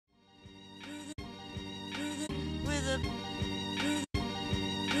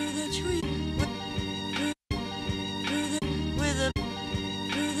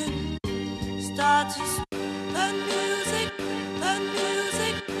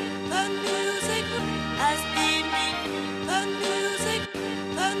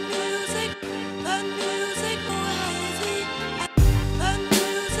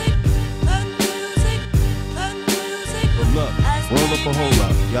Roll up or hold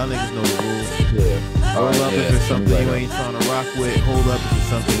up. Y'all niggas know the rules. Yeah. Roll up if it's something you ain't trying to rock with. Hold up if it's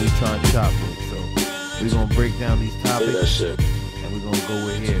something you trying to chop with. So we're gonna break down these topics and we're gonna go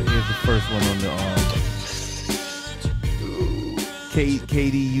with here. Here's the first one on the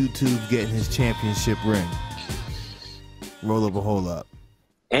KD YouTube getting his championship ring. Roll up or hold up.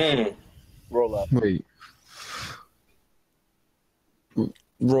 Roll up. Wait.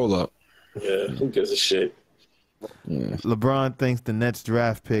 Roll up. Yeah, who gives a shit? Yeah. LeBron thinks the Nets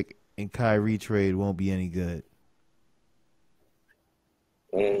draft pick and Kyrie trade won't be any good.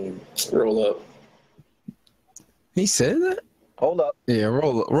 Roll up. He said that? Hold up. Yeah,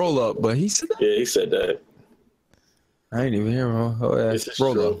 roll up, but he said that? Yeah, he said that. I ain't even hear him. Oh, yeah.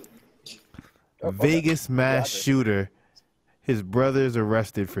 Roll up. Vegas mass shooter. His brother's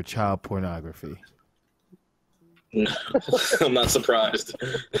arrested for child pornography. I'm not surprised.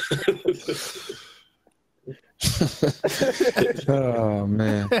 Oh,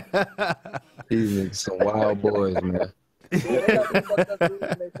 man. These niggas some wild boys, man. They got some fucked up genes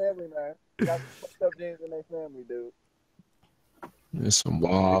in their family, man. They got some fucked up genes in their family, dude. There's some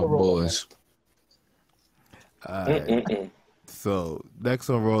wild boys. So, next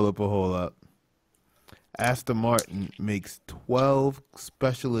on Roll Up or Hold Up. Aston Martin makes 12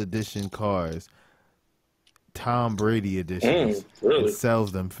 special edition cars, Tom Brady editions, really? and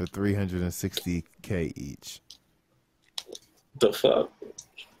sells them for $360K each. The fuck?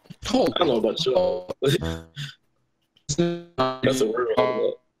 I don't know about y'all. That's a real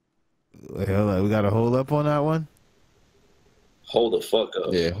hold up. Wait, hold up. We got to hold up on that one? Hold the fuck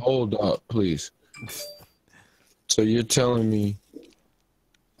up. Yeah, hold up, please. So you're telling me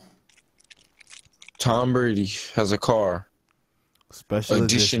Tom Brady has a car special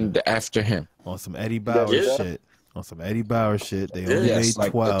edition after him on some Eddie Bauer shit. On some Eddie Bauer shit. They only made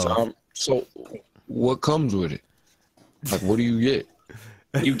like 12. So what comes with it? Like, what do you get?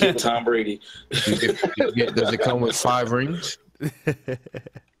 You get Tom Brady. Does it come with 5 rings?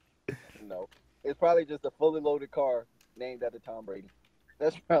 No. It's probably just a fully loaded car named after Tom Brady.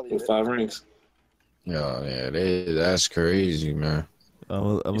 That's probably with 5 rings. Yeah, that's crazy, man.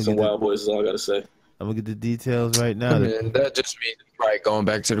 Some wild boys is all I gotta say. I'm gonna get the details right now. Man, that just means right going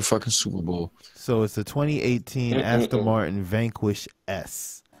back to the fucking Super Bowl. So it's the 2018 Aston Martin Vanquish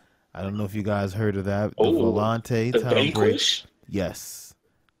S. I don't know if you guys heard of that. The Volante, the Tom Vanquish? Brady. Yes.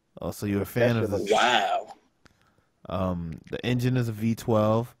 Oh, so you're a fan of the Wow. The engine is a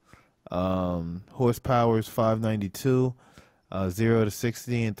V12. Horsepower is 592. 0 to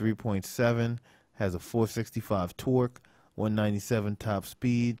 60 in 3.7. Has a 465 torque. 197 top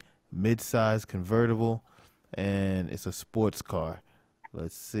speed. Mid-size convertible. And it's a sports car.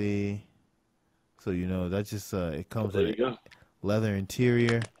 Let's see. So, you know, that's just, it comes with leather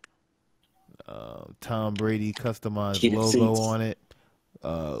interior. Tom Brady customized logo on it.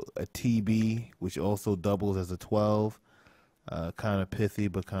 A TB, which also doubles as a 12. Kind of pithy,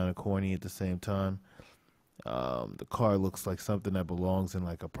 but kind of corny at the same time. The car looks like something that belongs in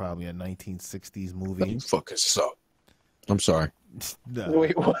like probably a 1960s movie. You fucking suck. I'm sorry. No.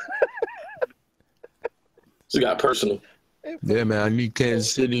 Wait, what? She got personal. Yeah, man. I need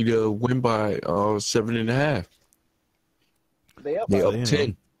Kansas City to win by 7.5. They up,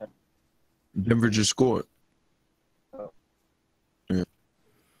 10. Denver just scored. Oh. Yeah.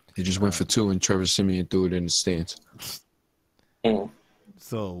 He just went for 2 and Trevor Siemian threw it in the stands.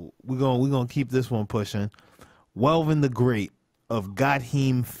 So we're gonna keep this one pushing. Welvin the Great of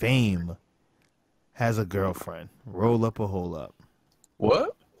Gotham fame has a girlfriend. Roll up or hold up?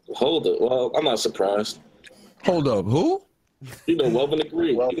 What? Hold it. Well, I'm not surprised. Hold up. Who? You know Welvin the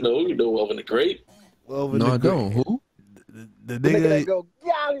Great. You know Welvin the Great. Welvin no, the I Great. don't. Who? The nigga that go,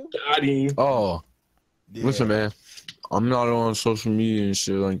 got him. Oh. Yeah. Listen, man. I'm not on social media and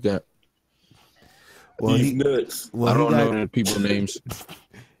shit like that. Well, He's nuts. I don't know the people names.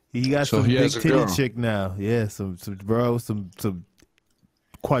 He got some big titty chick now. Yeah, some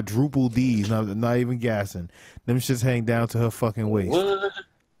quadruple D's. Not even gassing. Them shits hang down to her fucking waist. What?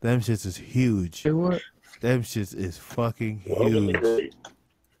 Them shits is huge. Hey, what? Them shits is fucking huge.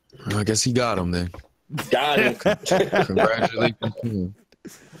 I guess he got him then. Got him. Congratulations.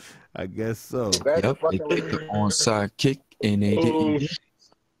 I guess so. Yep, they kicked the onside kick and they didn't.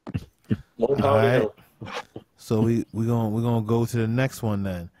 All right. So we're gonna go to the next one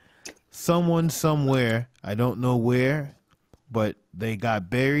then. Someone somewhere, I don't know where, but they got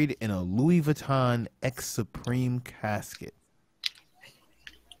buried in a Louis Vuitton X Supreme casket.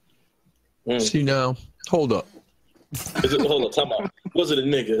 See now, hold up. Hold up, time out. Was it a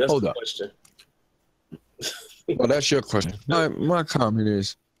nigga? That's the question. Well, that's your question. My comment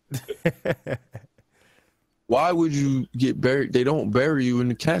is, why would you get buried? They don't bury you in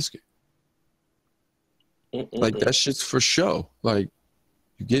the casket. Like, that shit's for show. Like,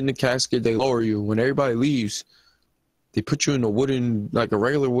 you get in the casket, they lower you. When everybody leaves, they put you in a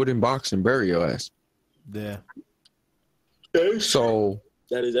regular wooden box and bury your ass. Yeah. So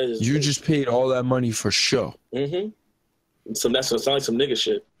that is you just paid all that money for show. So that sounds like some nigga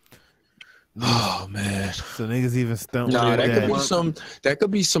shit. Oh man. So niggas even stunt. Nah, that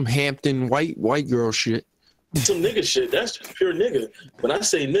could be some Hampton white girl shit. Some nigga shit. That's just pure nigga. When I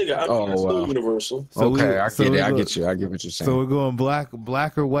say nigga, I mean so universal. So I get it. I get you. I get what you're saying. So we're going black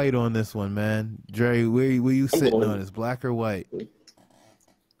or white on this one, man. Dre, where you sitting on this? Black or white?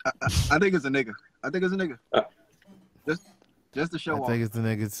 I think it's a nigga. Just to show off. I think it's the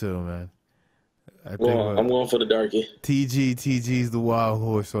nigga too, man. I'm going for the darkie. TG's the wild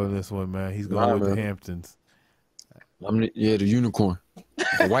horse on this one, man. He's going with the Hamptons. The unicorn.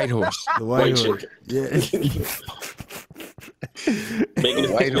 The white horse. The white horse. Yeah. Making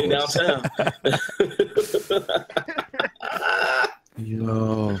it white downtown.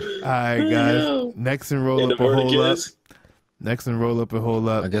 Yo. All right, guys. Next and roll up and hold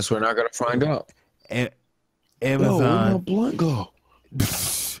up. I guess we're not gonna find out. Amazon. Where'd my blunt go?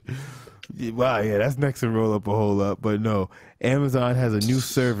 Wow, yeah, that's next and roll up a hold up. But no, Amazon has a new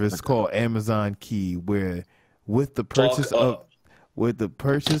service called Amazon Key, where with the purchase of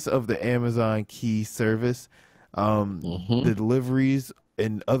the Amazon Key service, the deliveries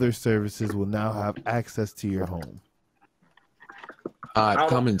and other services will now have access to your home.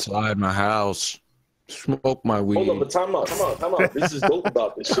 Come inside my house, smoke my weed. Hold on, but time out. This is dope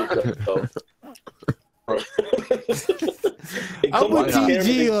about this shit, though. I'm with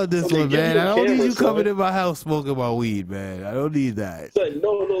TG on this one, man. I don't need you coming in my house smoking my weed, man. I don't need that.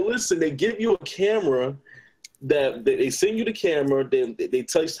 No, listen. They give you a camera that they send you the camera. They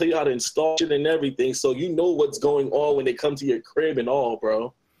tell you how to install it and everything, so you know what's going on when they come to your crib and all,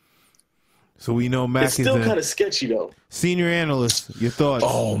 bro. So we know Mac is still kind of sketchy though. Senior analyst, your thoughts?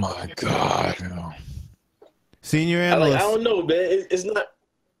 Oh my god. Senior analyst. I don't know, man. It's not.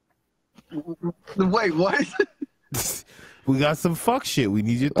 Wait, what? We got some fuck shit. We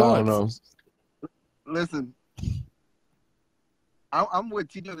need your thoughts. I don't know. Listen, I'm with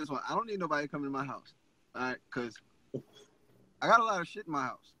TJ on this one. I don't need nobody coming to my house, all right? Because I got a lot of shit in my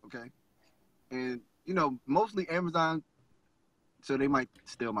house, okay? And, mostly Amazon, so they might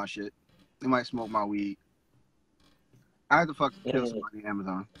steal my shit. They might smoke my weed. I have to fucking kill somebody on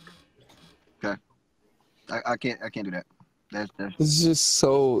Amazon. Okay? I can't do that. It's just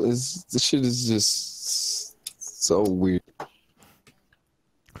so. The shit is just so weird.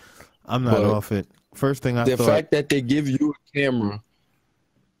 I'm not off it. First thing I thought. The fact that they give you a camera.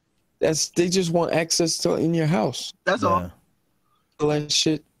 They just want access to in your house. That's all. That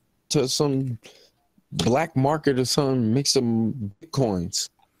shit to some black market or something. Make some bitcoins.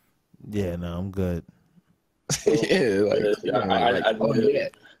 Yeah, no, I'm good. That's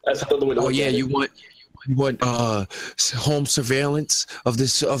another way to look at it. You want home surveillance of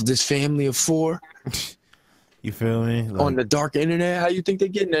this family of 4? You feel me? On the dark internet, how you think they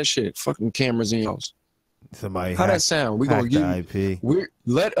getting that shit? Fucking cameras in your house. How that sound? We gonna give IP.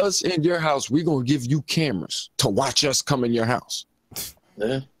 Let us in your house. We gonna give you cameras to watch us come in your house.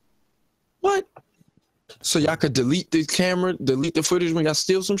 Yeah. What? So y'all could delete the footage when y'all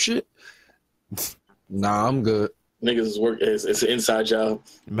steal some shit? Nah, I'm good. Niggas is work. It's an inside job.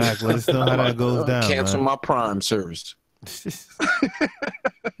 Mac, let us know how that goes down. Cancel my Prime service. Just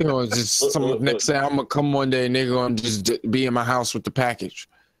next day I'm gonna come one day, nigga. I'm just be in my house with the package.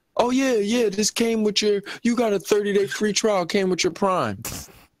 Oh yeah. This came with you got a 30-day free trial. Came with your Prime.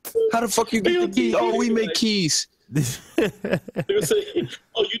 How the fuck you get the keys? Oh, we make keys. They would say,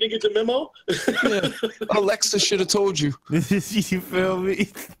 "Oh, you didn't get the memo?" Yeah. Alexa should have told you. You feel me?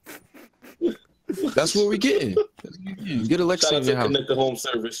 That's what we getting. Get Alexa in your house. Connect the home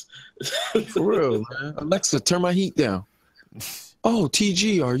service. For real, man. Alexa, turn my heat down. Oh,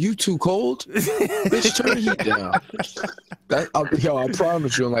 TG, are you too cold? Bitch, turn the heat down. I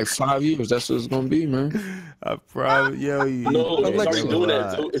promise you, in like 5 years, that's what it's gonna be, man. I promise, No, it's already doing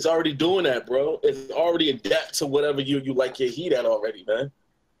that. Dude. It's already doing that, bro. It's already adapt to whatever you like your heat at already, man.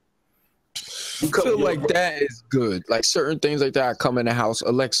 I feel like that is good. Like certain things like that, I come in the house,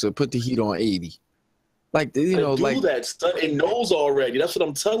 Alexa, put the heat on 80. Like, like that stuff. It knows already. That's what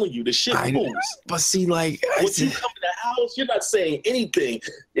I'm telling you. The shit moves. But see, like, when you come in the house, you're not saying anything.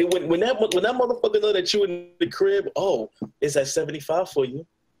 When that motherfucker know that you in the crib, oh, it's at 75 for you.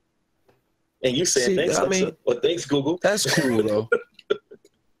 And you saying thanks, Alexa, or thanks, Google. That's cool though.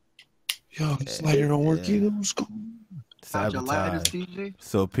 Yo, this lighter don't work either. What's cool? Sabotage.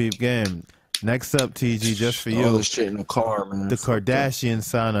 So peep game. Next up, TG, just for you. All this shit in the car, man. The Kardashians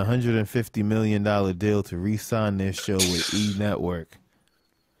signed a $150 million deal to re-sign their show with E! Network.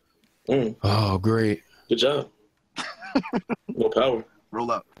 Oh, great. Good job. More power. Roll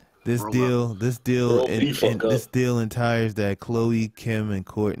up. This deal entires that Khloe, Kim, and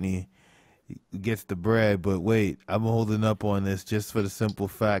Courtney gets the bread, but wait, I'm holding up on this just for the simple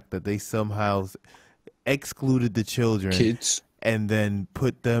fact that they somehow excluded the children. Kids. And then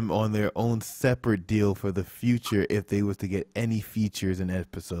put them on their own separate deal for the future if they was to get any features and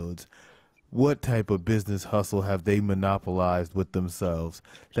episodes. What type of business hustle have they monopolized with themselves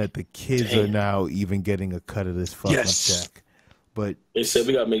that the kids are now even getting a cut of this fucking check? But they said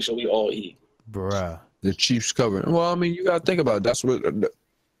we gotta make sure we all eat. Bruh. The Chiefs covering. Well, I mean, you gotta think about it. That's what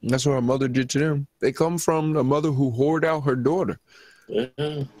our mother did to them. They come from a mother who whored out her daughter.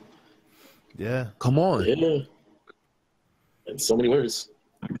 Yeah. Come on. Yeah. In so many words.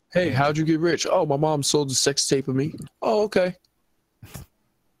 Hey, how'd you get rich? Oh, my mom sold a sex tape of me. Oh, okay.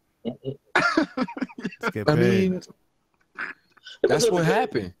 I mean, that's what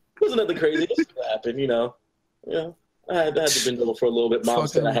happened. Wasn't that the craziest that happened, you know? Yeah. I had to bend over for a little bit. Mom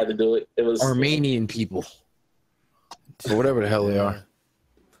said I had to do it. It was Armenian people. Or whatever the hell they are.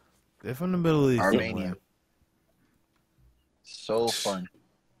 They're from the Middle East. Armenia. So fun.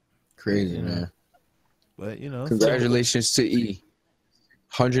 Crazy, man. But, you know. Congratulations to E.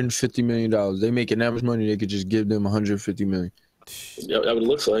 $150 million. They making that much money, they could just give them $150 million. Yeah, that's what it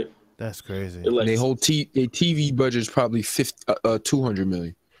looks like. That's crazy. They whole TV budget is probably $200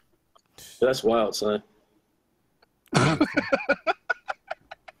 million. That's wild, son. Yeah,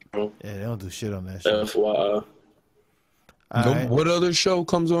 they don't do shit on that shit. FYI. Right. What other show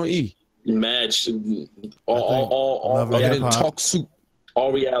comes on E? Match. All Talk Soup.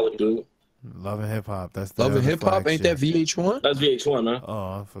 All reality, dude. Love and Hip Hop. That's Love and Hip Hop. Ain't that VH1? That's VH1, man.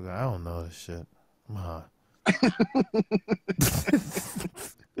 Oh, I forgot. I don't know this shit. Come on.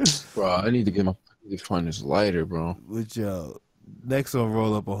 Bro, I need to find this lighter, bro. Which next on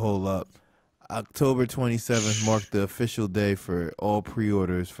Roll Up or Hold Up. October 27th marked the official day for all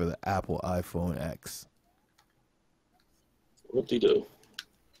pre-orders for the Apple iPhone X. What do you do?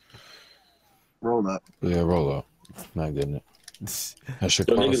 Roll up. Yeah, roll up. Not getting it. That shit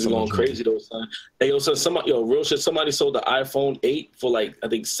Niggas is going crazy though, son. Hey, real shit. Somebody sold the iPhone 8 for like I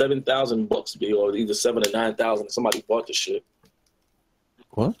think $7,000, or either $7,000 or $9,000. Somebody bought the shit.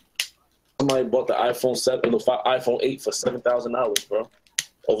 What? Somebody bought the iPhone 7, the iPhone 8 for $7,000, bro,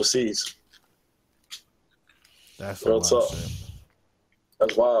 overseas. That's real wild talk. shit.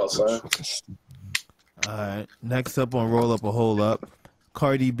 That's wild, son. All right. Next up on Roll Up or Hold Up.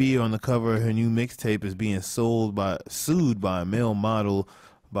 Cardi B on the cover of her new mixtape is being sued by a male model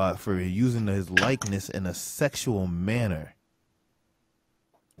for using his likeness in a sexual manner.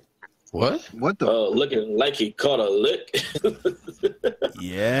 What? What the? Looking like he caught a lick.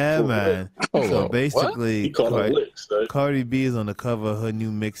 Yeah, man. Oh, So basically, he caught a lick, son. Cardi B is on the cover of her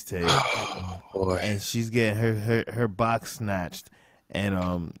new mixtape, Boy. and she's getting her box snatched.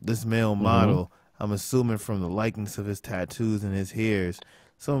 And this male model, I'm assuming from the likeness of his tattoos and his hairs,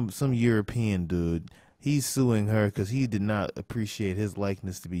 some European dude, he's suing her because he did not appreciate his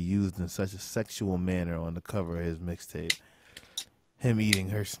likeness to be used in such a sexual manner on the cover of his mixtape. Him eating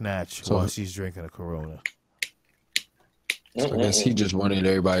her snatch while she's drinking a Corona. So I guess he just wanted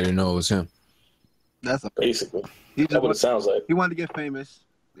everybody to know it was him. That's Basically. That's That's what it sounds like. He wanted to get famous.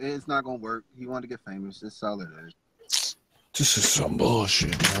 It's not gonna work. He wanted to get famous. That's all it is. This is some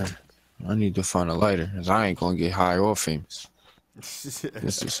bullshit, man. I need to find a lighter because I ain't gonna get high or famous. This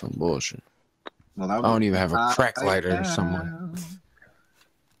is some bullshit. Well, I don't even have a crack lighter somewhere.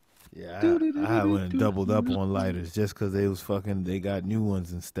 Yeah, I went and doubled up on lighters just because they got new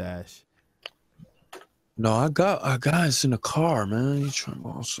ones in stash. No, I got it's in the car, man. You trying to go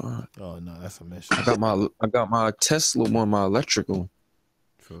outside? Oh no, that's a mission. I got my Tesla one, my electrical.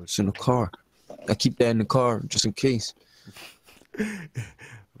 It's in the car. I keep that in the car just in case.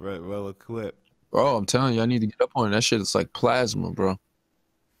 Right, well equipped. Bro, I'm telling you, I need to get up on it. That shit is like plasma, bro.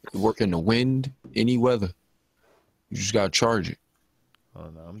 You work in the wind, any weather. You just gotta charge it. Oh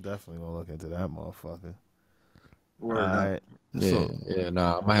no, I'm definitely gonna look into that motherfucker. Word All up. right. Yeah,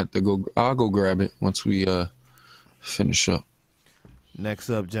 nah, I might have to go. I'll go grab it once we finish up. Next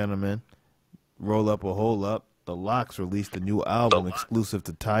up, gentlemen, Roll Up or Hold Up. The LOX released a new album exclusive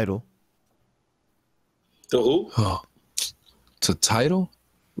to Tidal. The who? Oh, To title?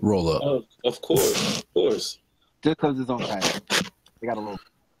 Roll up. Of course. Just because it's on title. They got a little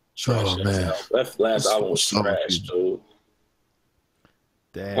trash. Oh, man. That last album was trash, dude.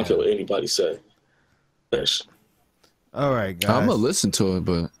 Damn. I don't care what anybody say. Trash. All right, guys. I'm gonna listen to it,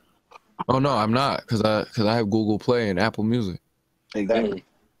 but oh no, I'm not, cause I have Google Play and Apple Music. Exactly.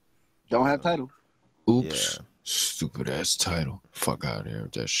 Don't have title. Oops. Yeah. Stupid ass title. Fuck out of here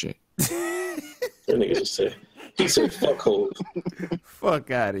with that shit. That nigga just said. He said, "Fuck hoes."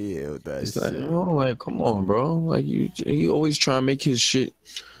 Fuck out of here with that It's shit. like, like, come on, bro. Like he always try to make his shit,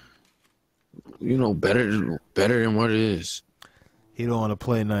 better than what it is. He don't want to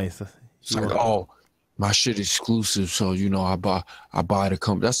play nice. It's like, oh, my shit exclusive, so I buy the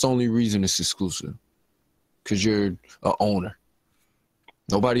company. That's the only reason it's exclusive, cause you're a owner.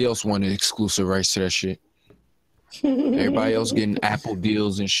 Nobody else wanted exclusive rights to that shit. Everybody else getting Apple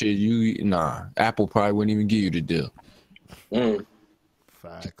deals and shit. Apple probably wouldn't even give you the deal.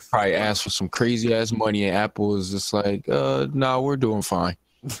 Facts. Probably ask for some crazy ass money, and Apple is just like, nah, we're doing fine.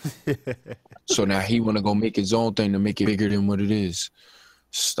 So now he want to go make his own thing to make it bigger than what it is.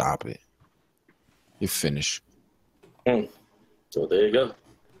 Stop it. You're finished. So there you go.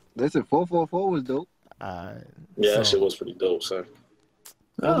 Listen, 444 was dope. That shit was pretty dope, son.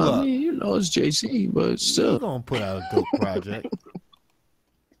 I mean, it's JC, but still. He's gonna put out a dope project.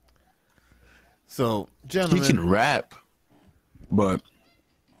 So, gentlemen, He can rap, but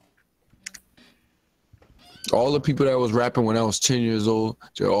all the people that was rapping when I was 10 years old,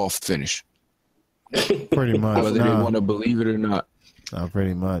 they're all finished. pretty much. Whether they want to believe it or not.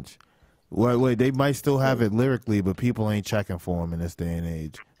 Pretty much. Wait, they might still have it lyrically, but people ain't checking for them in this day and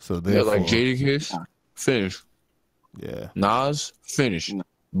age. So they're like Jadakiss, finished. Yeah. Nas, finished.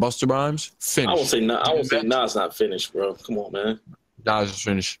 Busta Rhymes, finished. I won't say Nas not finished, bro. Come on, man. Nas is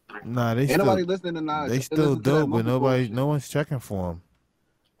finished. Nah, they Ain't still nobody listening to Nas. they still dope, but no one's checking for them.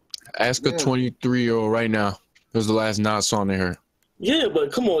 Ask a 23-year-old right now. It was the last Nas song they heard. Yeah,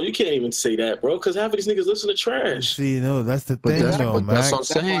 but come on, you can't even say that, bro, because half of these niggas listen to trash. See, no, that's the thing, though, man. That's what I'm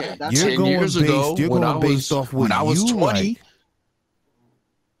saying. You're 10 going years ago, you're when going I based was, off what when I was you 20, like.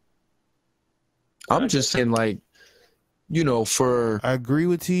 I'm just saying, like, for I agree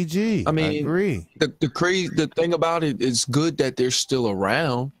with TG. I mean, I agree. The thing about it is good that they're still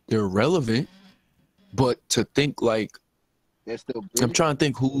around. They're relevant, but to think like they're still. I'm trying to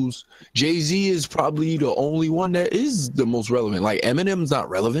think who's Jay-Z is probably the only one that is the most relevant. Like Eminem's not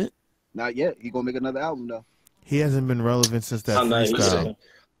relevant. Not yet. He gonna make another album though. He hasn't been relevant since that freestyle.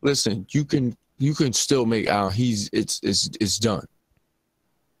 Listen, you can still make out. It's done.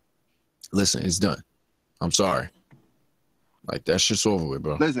 Listen, it's done. I'm sorry. Like that shit's over with,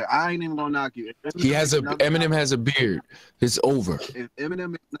 bro. Listen, I ain't even gonna knock you. Eminem has a beard. It's over. If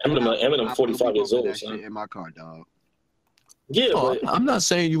Eminem 45 years old, son. Shit in my car, dog. Yeah, but I'm not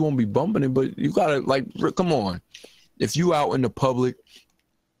saying you won't be bumping it, but you gotta come on. If you out in the public,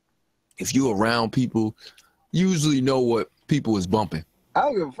 if you around people, you usually know what people is bumping. I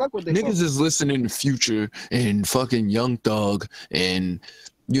don't give a fuck what they niggas is listening to Future and fucking Young Thug and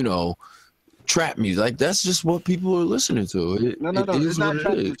trap music. Like that's just what people are listening to. No. It's not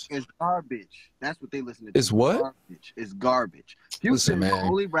trap music. It's garbage. That's what they listen to. It's what? Garbage. It's garbage. Future Listen, man. is the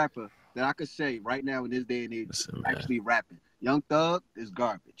only rapper that I could say right now in this day and age actually rapping. Young Thug is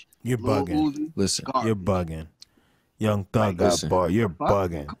garbage. You're Lil bugging. Uzi, Listen, garbage. You're bugging. Young Thug got bar. You're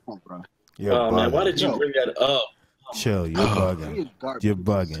bugging. Come on, bro. You're bugging. Man, why did you bring that up? Chill. You're bugging. You're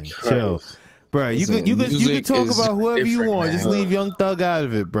bugging. Christ. Chill. Bro, you can talk about whoever you want. Man. Just leave Young Thug out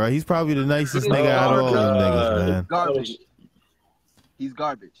of it, bro. He's probably the nicest nigga out of all them niggas, man. Garbage. He's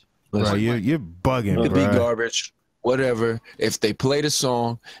garbage. Bro, you're bugging, It be bro. garbage. Whatever. If they play the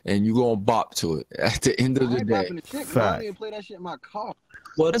song and you gonna bop to it at the end of the day. I don't even play that shit in my car.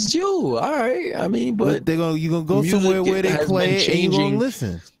 Well, that's you. All right. I mean, but you gonna go music somewhere where they has play been it and you gonna changing.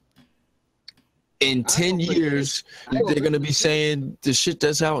 listen. In 10 years, they're gonna be saying the shit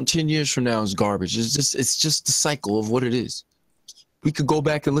that's out in 10 years from now is garbage. It's just the cycle of what it is. We could go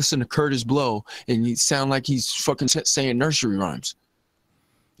back and listen to Curtis Blow and he sound like he's fucking saying nursery rhymes.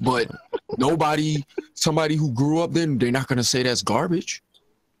 But somebody who grew up then, they're not gonna say that's garbage.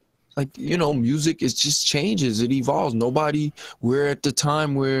 Like, music, it just changes, it evolves. We're at the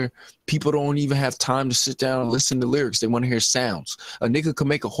time where people don't even have time to sit down and listen to lyrics. They want to hear sounds. A nigga could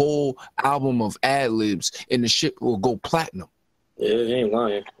make a whole album of ad-libs and the shit will go platinum. Yeah, he ain't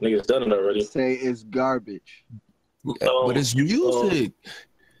lying. Niggas done it already. Say it's garbage. But it's music.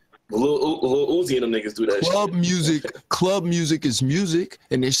 Lil Uzi and them niggas do that Club music is music,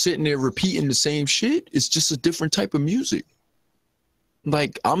 and they're sitting there repeating the same shit. It's just a different type of music.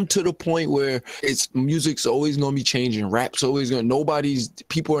 Like, I'm to the point where music's always gonna be changing. Rap's always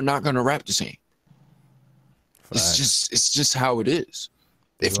people are not gonna rap the same. It's just how it is.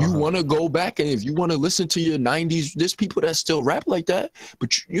 If you want to go back and if you want to listen to your 90s, there's people that still rap like that,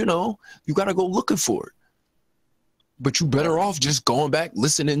 but you know, you got to go looking for it. But you better off just going back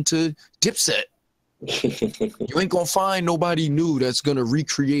listening to Dipset. You ain't gonna find nobody new that's gonna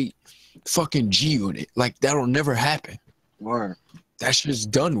recreate fucking G-Unit. Like, that'll never happen. Word. That shit's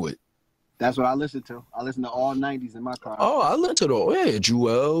done with. That's what I listen to. I listen to all 90s in my car. Oh, I listen to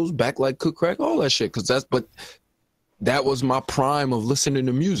Jewels, Back Like Cook Crack, all that shit. But that was my prime of listening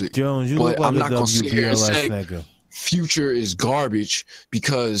to music. Jones, you look like I'm not a gonna sit here and say nigga. Future is garbage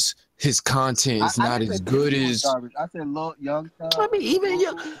because his content is not as good as. I said Young Thug. I mean, even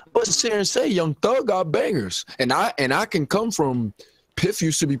but sit here and say Young Thug got bangers, and I can come from. Piff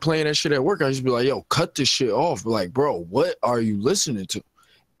used to be playing that shit at work. I used to be like, yo, cut this shit off. But like, bro, what are you listening to?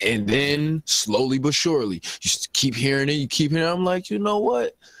 And then slowly but surely, you just keep hearing it. You keep hearing it. I'm like, you know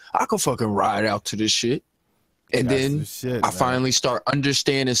what? I could fucking ride out to this shit. And then I finally start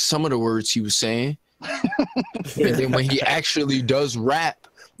understanding some of the words he was saying. And then when he actually does rap,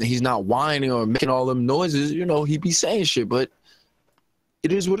 and he's not whining or making all them noises, you know, he be saying shit. But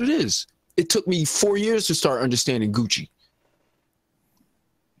it is what it is. It took me 4 years to start understanding Gucci.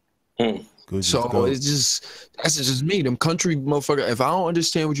 So that's just me. Them country motherfucker. If I don't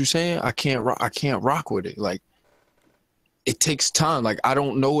understand what you're saying, I can't rock with it. Like, it takes time. Like, I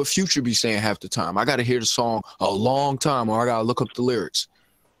don't know what Future be saying half the time. I gotta hear the song a long time, or I gotta look up the lyrics.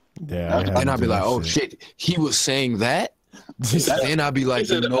 Yeah, and I'll be like, oh shit, he was saying that. Then I'll be like,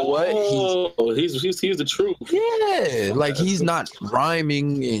 you know what? He's the truth. Yeah, like, he's not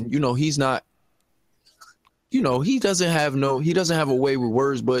rhyming, and you know, he's not. You know, he doesn't have a way with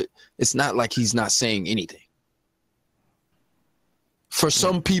words, but it's not like he's not saying anything. For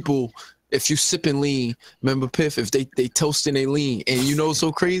some people, if you sip and lean, remember Piff, if they toast and they lean, and you know,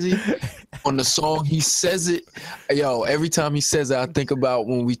 so crazy, on the song, he says it. Yo, every time he says it, I think about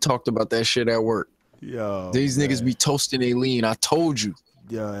when we talked about that shit at work. Yo, these niggas be toasting they lean. I told you.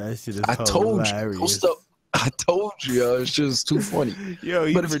 Yo, that shit is hilarious. Toast up. I told you, yo. It's just too funny.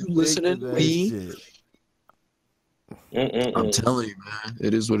 Yo, but if you listening to me, I'm telling you, man,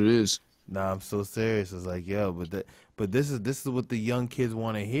 it is what it is. Nah, I'm so serious. It's like, yo, but this is what the young kids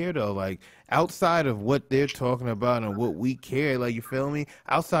want to hear though. Like, outside of what they're talking about and what we care, like, you feel me?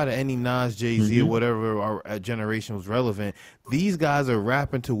 Outside of any Nas, Jay-Z, or whatever our generation was relevant, these guys are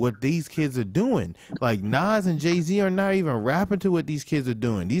rapping to what these kids are doing. Like, Nas and Jay-Z are not even rapping to what these kids are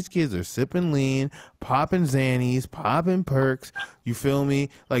doing. These kids are sipping lean, popping Xannies, popping perks. You feel me?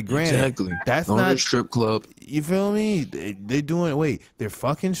 Like, granted, that's not a strip club. You feel me? They're doing. They're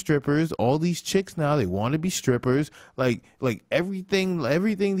fucking strippers. All these chicks now, they want to be strippers. Like everything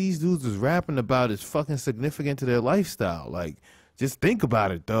these dudes is rapping about is fucking significant to their lifestyle. Like, just think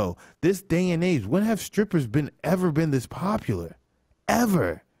about it though. This day and age, when have strippers ever been this popular?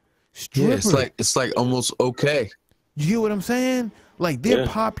 Ever? Strippers. Yeah, it's like almost okay. You get what I'm saying? Like, their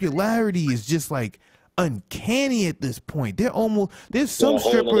popularity is just like uncanny at this point. There's some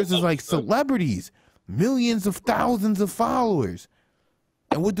strippers is like celebrities, millions of thousands of followers.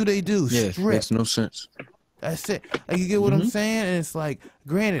 And what do? Yeah, strip. Makes no sense. That's it. Like, you get what I'm saying? And it's like,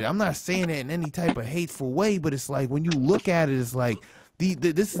 granted, I'm not saying that in any type of hateful way, but it's like, when you look at it, it's like,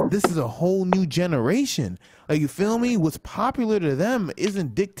 this is a whole new generation. Like, you feel me? What's popular to them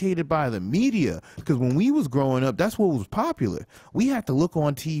isn't dictated by the media. Because when we was growing up, that's what was popular. We had to look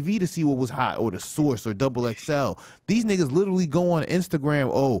on TV to see what was hot, or The Source, or XXL. These niggas literally go on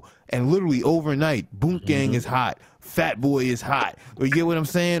Instagram, and literally overnight, Boot Gang is hot. Fat Boy is hot, or you get what I'm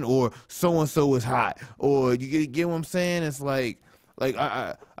saying, or so and so is hot, or you get what I'm saying. It's like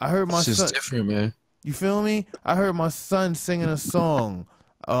I heard my son. It's different, man. You feel me? I heard my son singing a song,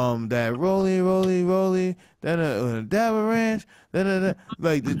 that rolly, rolly, rolly, then Dabba Ranch,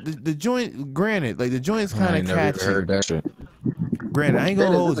 like the joint. Granted, like, the joint's kind of catchy. Heard that shit. Granted, I ain't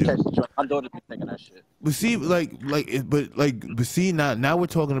gonna hold you. My daughter be thinking that shit. But see, but see, now we're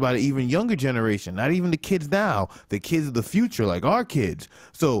talking about an even younger generation. Not even the kids now, the kids of the future, like our kids.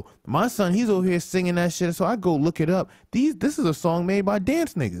 So my son, he's over here singing that shit. So I go look it up. This is a song made by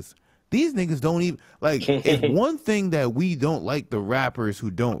dance niggas. These niggas don't even like. It's one thing that we don't like the rappers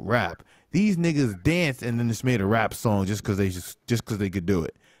who don't rap. These niggas dance and then just made a rap song just because they could do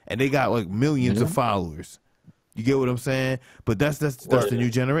it, and they got like millions of followers. You get what I'm saying? But that's the new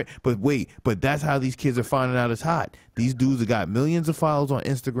generation. But wait, but that's how these kids are finding out it's hot. These dudes have got millions of followers on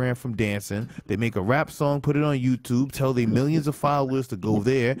Instagram from dancing. They make a rap song, put it on YouTube, tell their millions of followers to go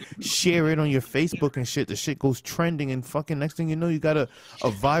there, share it on your Facebook and shit. The shit goes trending, and fucking next thing you know, you got a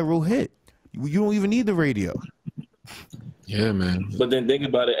viral hit. You don't even need the radio. Yeah, man. But then think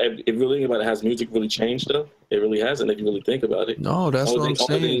about it. If you think about it, has music really changed though? It really hasn't. If you really think about it. No, that's what I'm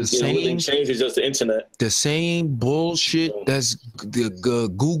saying. The same change is just the internet. The same bullshit that's the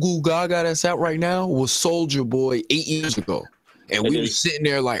Goo Gaga that's out right now was Soulja Boy 8 years ago. And we were sitting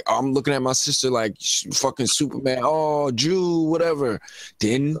there like, I'm looking at my sister like fucking Superman. Oh, Jew, whatever.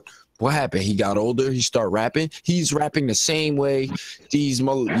 Then what happened? He got older. He started rapping. He's rapping the same way these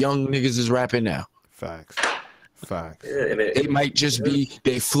young niggas is rapping now. Facts. Yeah, it might just be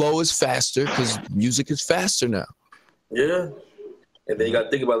their flow is faster because music is faster now. Yeah. And then you got to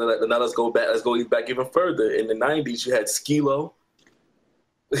think about it. Now let's go back even further. In the 90s, you had Skilo.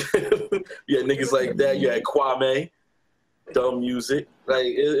 You had niggas like that. You had Kwame. Dumb music. Like,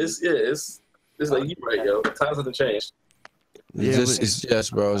 it's like, you're right, yo. Times haven't changed. Yeah, it's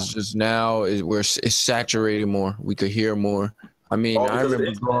just, bro. It's just now it's saturated more. We could hear more. I mean, I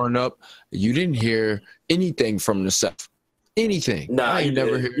remember growing up, you didn't hear anything from the South. Anything. Nah, I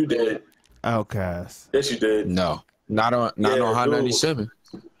never heard. You did. Outkast. Yes, you did. No, not on Hot 97.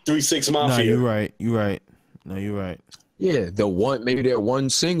 3-6 Mafia. No, you're right. You're right. No, you're right. Yeah, maybe that one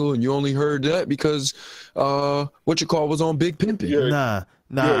single, and you only heard that because What You Call was on Big Pimpin'. Nah.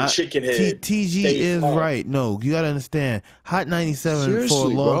 You're a chicken head. TG is right. No, you gotta understand. Hot 97 Seriously, for a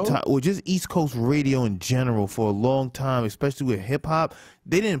long bro. time, or just East Coast radio in general for a long time, especially with hip hop.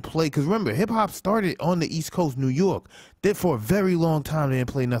 They didn't play because remember, hip hop started on the East Coast, New York. That for a very long time they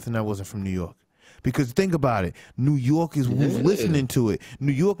didn't play nothing that wasn't from New York. Because think about it, New York is who's listening to it.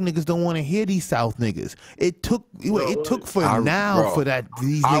 New York niggas don't want to hear these South niggas. It took for that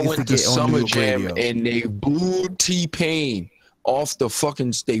these I niggas went to to get on New Summer York Jam radio. and they booed T-Pain off the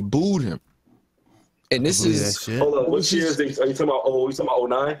fucking. They booed him. And this is hold on. What year is this? Are you talking about? Oh, you talking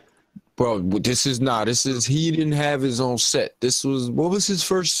about 09? Bro, this is he didn't have his own set. What was his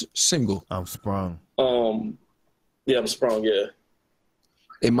first single? I'm Sprung. Yeah, I'm Sprung. Yeah.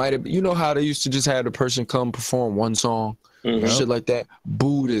 It might have, you know how they used to just have the person come perform one song, shit like that.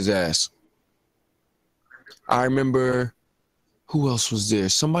 Booed his ass. I remember, who else was there?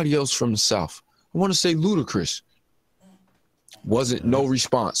 Somebody else from the South. I want to say Ludacris. Wasn't no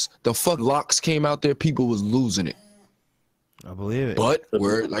response. The fuck LOX came out there, people was losing it. I believe it. But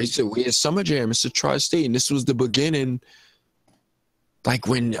we're like I said, we had Summer Jam. It's a tri-state, and this was the beginning. Like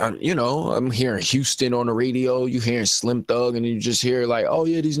when I'm hearing Houston on the radio, you hearing Slim Thug, and you just hear like, oh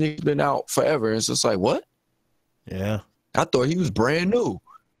yeah, these niggas been out forever. And it's just like, what? Yeah. I thought he was brand new.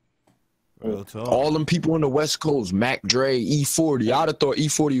 Real talk. All them people on the West Coast, Mac Dre, E40. I'd have thought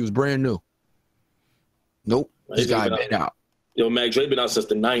E40 was brand new. Nope, this guy been out. Yo, Mac Dre been out since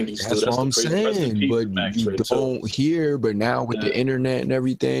the 90s. That's what I'm saying. But you don't hear. But now with the internet and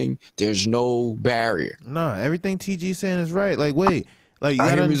everything, there's no barrier. Nah, everything TG saying is right. Like, wait. Like, you I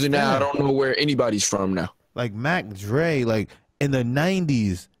gotta hear music now. I understand. don't know where anybody's from now. Like Mac Dre, like in the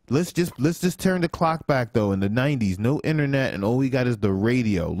 90s, let's just turn the clock back though. In the 90s, no internet, and all we got is the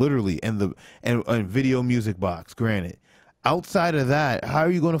radio, literally, and video music box. Granted, outside of that, how are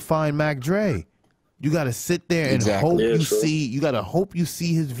you going to find Mac Dre? You got to sit there and hope you gotta hope you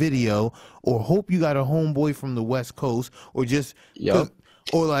see his video, or hope you got a homeboy from the West Coast, or just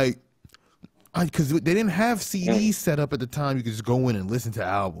or like. Because they didn't have CDs set up at the time. You could just go in and listen to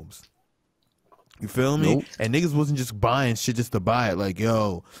albums. You feel me? Nope. And niggas wasn't just buying shit just to buy it. Like,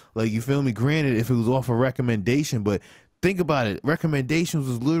 yo, like, you feel me? Granted, if it was off a recommendation, but think about it. Recommendations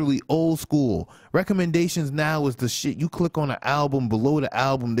was literally old school. Recommendations now is the shit. You click on an album, below the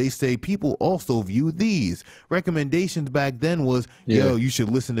album, they say people also view these. Recommendations back then was, yo, you should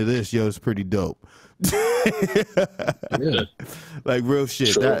listen to this. Yo, it's pretty dope. Like real shit.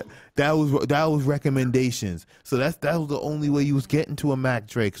 Sure. That was recommendations. So that was the only way you was getting to a Mac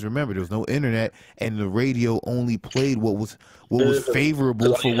Dre. Because remember, there was no internet, and the radio only played what was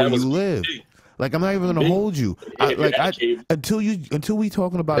favorable for where you live. Like, I'm not even gonna hold you. Until we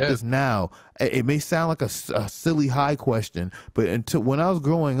talking about this now, it may sound like a silly high question, but until when I was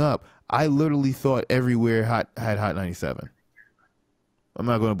growing up, I literally thought everywhere had Hot 97. I'm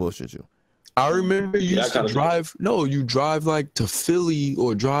not gonna bullshit you. I remember you used to drive. No, you drive like to Philly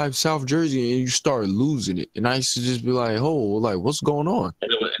or drive South Jersey, and you start losing it. And I used to just be like, "Oh, like what's going on?"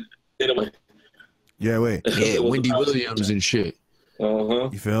 Yeah, wait. Yeah, Wendy Williams and shit. You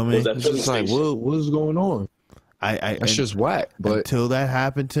feel me? It's just like, what's going on? That's just whack. But until that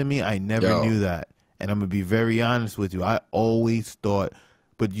happened to me, I never knew that. And I'm gonna be very honest with you. I always thought,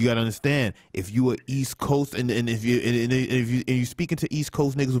 but you gotta understand, if you were East Coast and if you speaking to East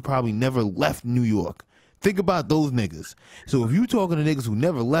Coast niggas who probably never left New York. Think about those niggas. So if you talking to niggas who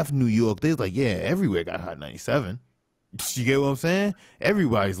never left New York, they're like, yeah, everywhere got Hot 97. You get what I'm saying?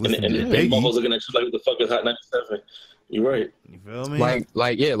 Everybody's listening to Biggie. Motherfuckers looking at you like, what the fuck is Hot 97? You're right. You feel me?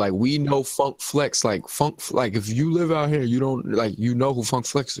 Like we know Funk Flex. Like if you live out here, you don't you know who Funk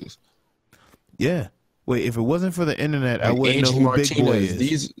Flex is. Yeah. Wait, if it wasn't for the internet, Like I wouldn't Angie know who Martinez, Big Boy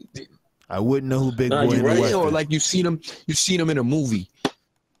is. I wouldn't know who Big Boy is. Right. Or like you've seen them in a movie.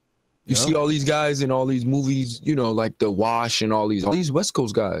 You see all these guys in all these movies, you know, like The Wash and all these West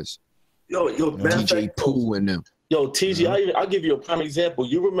Coast guys. Yo, DJ Pooh and them. Yo, TG, I'll give you a prime example.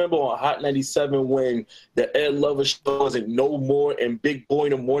 You remember on Hot 97 when the Ed Lover show wasn't no more and Big Boy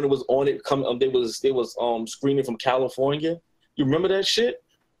in the Morning was on it? They was screening from California. You remember that shit?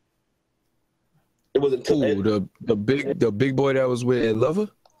 It was the big boy that was with Ed Lover?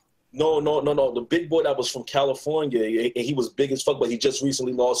 No. The big boy that was from California, and he was big as fuck, but he just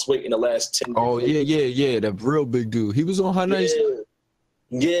recently lost weight in the last 10 years. Oh, yeah. That real big dude. He was on Hot 97?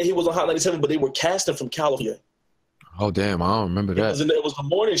 Yeah, he was on Hot 97, but they were casting from California. Oh, damn. I don't remember that. It was the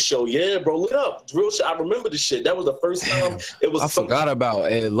morning show. Yeah, bro. Look it up. Real shit. I remember the shit. That was the first time it was. I forgot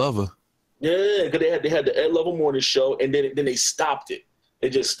about Ed Lover. Yeah, because they had the Ed Lover morning show, and then they stopped it. They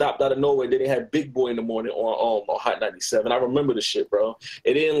just stopped out of nowhere. Then they had Big Boy in the Morning on Hot 97. I remember the shit, bro.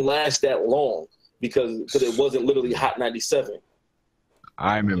 It didn't last that long because it wasn't literally Hot 97.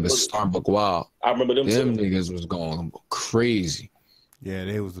 I remember Starbuck Wild. I remember them niggas was going crazy. Yeah,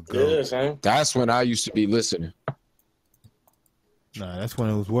 they was a good. Yeah, that's when I used to be listening. Nah, that's when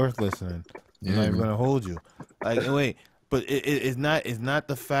it was worth listening. I'm not even gonna hold you. Like, wait, but it's not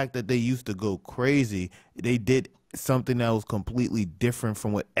the fact that they used to go crazy. They did something that was completely different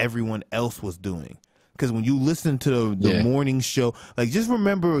from what everyone else was doing. Because when you listen to the morning show, like, just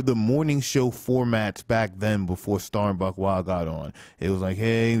remember the morning show formats back then before Star and Buck Wild got on. It was like,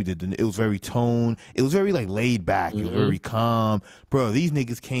 hey, it was very toned. It was very, like, laid back. It was very calm. Bro, these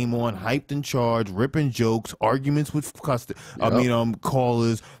niggas came on hyped and charged, ripping jokes, arguments with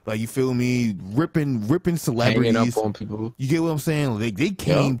callers. Like, you feel me? Ripping celebrities. Hanging up on people. You get what I'm saying? Like, they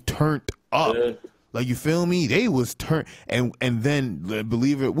came turned up. Yeah. Like, you feel me? They was turned, and then,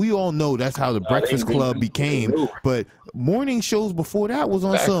 believe it, we all know that's how the Breakfast Club became. But morning shows before that was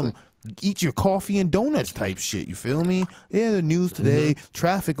on some eat your coffee and donuts type shit. You feel me? Yeah, the news today,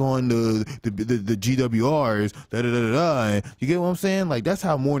 traffic on the GWRs, You get what I'm saying? Like, that's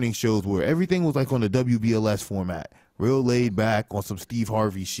how morning shows were. Everything was like on the WBLS format. Real laid back on some Steve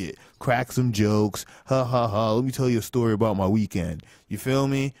Harvey shit. Crack some jokes. Ha ha ha. Let me tell you a story about my weekend. You feel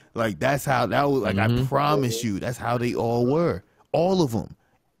me? Like, that's how that was. Like, I promise you, that's how they all were. All of them.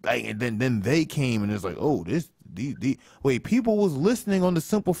 Like, and then they came and it's like, oh, wait, people was listening on the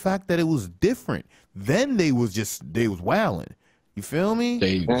simple fact that it was different. Then they was wilding. You feel me?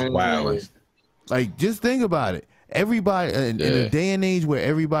 They was wilding. Like, just think about it. Everybody in a day and age where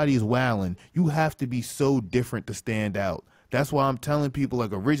everybody is wilding, you have to be so different to stand out. That's why I'm telling people,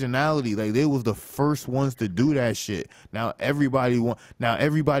 like, originality. Like, they was the first ones to do that shit. Now everybody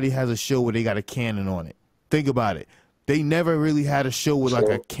has a show where they got a canon on it. Think about it. They never really had a show with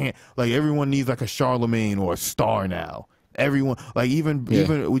like everyone needs like a Charlemagne or a Star now. Everyone, like, even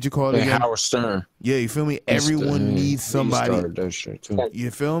what you call it again? Howard Stern. Yeah, you feel me? Everyone needs somebody. That shit too.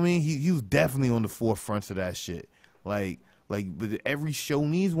 You feel me? He was definitely on the forefront of that shit. Like, but every show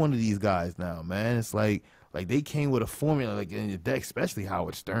needs one of these guys now, man. It's like they came with a formula, like, especially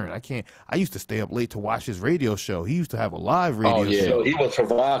Howard Stern. I used to stay up late to watch his radio show. He used to have a live radio show. He was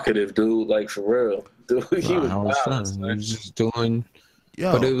provocative, dude. Like, for real, dude. He was Howard Stern. He was just doing.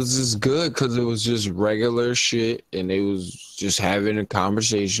 But it was just good because it was just regular shit, and they was just having a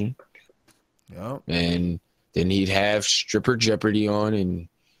conversation. Yep. And then he'd have Stripper Jeopardy on, and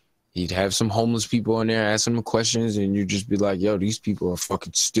he'd have some homeless people on there asking them questions, and you'd just be like, yo, these people are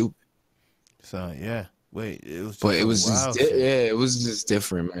fucking stupid. So, yeah. Wait, it was just it was just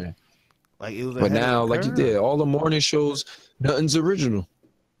different, man. Like, it was but now, like you did, all the morning shows, nothing's original.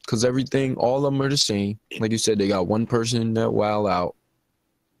 Because all of them are the same. Like you said, they got one person that wild out.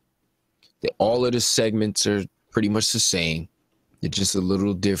 All of the segments are pretty much the same. They're just a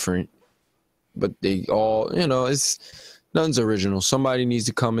little different. But they all, nothing's original. Somebody needs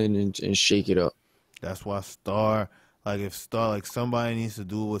to come in and shake it up. That's why somebody needs to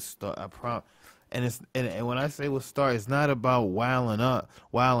do what Star, and when I say with Star, it's not about wilding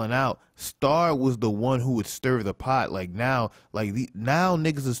out. Star was the one who would stir the pot. Like, now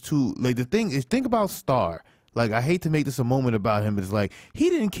niggas is too, like, the thing is, think about Star. Like, I hate to make this a moment about him, but it's like, he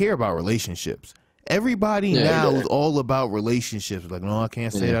didn't care about relationships. Everybody Yeah, now yeah. is all about relationships. Like, no, I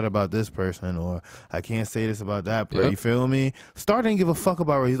can't say that about this person, or I can't say this about that person. Yep. You feel me? Star didn't give a fuck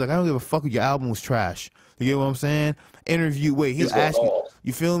about it. He's like, I don't give a fuck if your album was trash. You get what I'm saying? Interview, wait, he'll He's going ask you, off.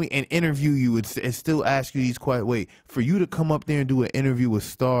 you feel me? And interview you and still ask you these questions. Wait, for you to come up there and do an interview with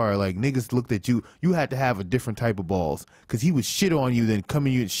Star, like, niggas looked at you, you had to have a different type of balls. Because he would shit on you, then come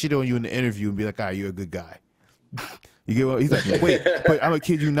in you and shit on you in the interview and be like, all right, you're a good guy. You get what he's like? Wait, but I'm a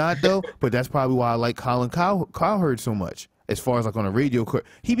kid you not though. But that's probably why I like Colin Cowherd so much. As far as like on a radio,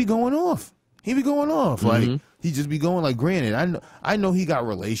 he be going off. He be going off. Like he just be going like. Granted, I know he got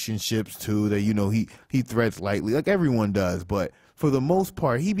relationships too that he threats lightly like everyone does. But for the most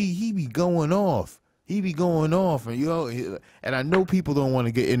part, he be going off. He be going off, and and I know people don't want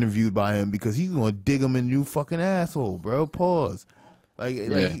to get interviewed by him because he's gonna dig him in you fucking asshole, bro. Pause. Like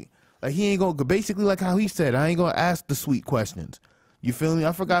he ain't gonna basically like how he said, I ain't gonna ask the sweet questions. You feel me?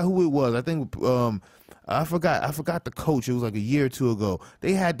 I forgot who it was. I think I forgot the coach. It was like a year or two ago.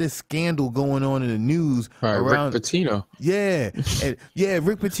 They had this scandal going on in the news around Rick Pitino. Yeah,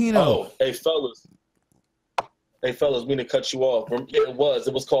 Rick Pitino. Oh, hey fellas, mean to cut you off. Yeah, it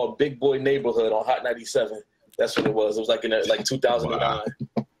was called Big Boy Neighborhood on Hot 97. That's what it was. It was like in 2009. Wow.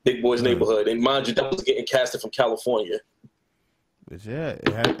 Big Boy's Neighborhood, and mind you, that was getting casted from California. But yeah,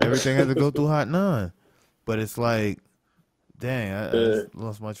 everything had to go through Hot 9. But it's like, dang, I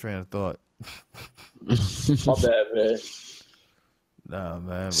lost my train of thought. My bad, man. Nah,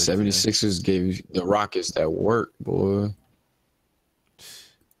 man. 76ers gave the Rockets that work, boy.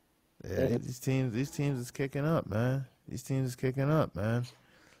 Yeah, these teams is kicking up, man. These teams is kicking up, man.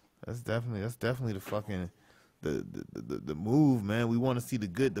 That's definitely the fucking the move, man. We want to see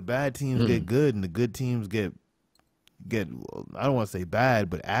the bad teams get good, and the good teams get I don't want to say bad,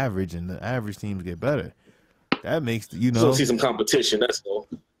 but average, and the average teams get better. That makes We'll see some competition. That's all.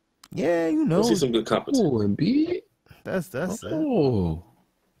 Yeah, We'll see some good competition. Oh, Embiid. That's oh.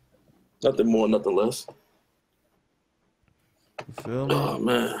 Nothing more, nothing less. You feel me? Oh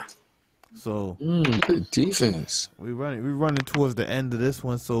man. So good defense. We're running towards the end of this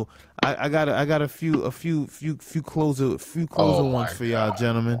one. So I got a few closer ones for y'all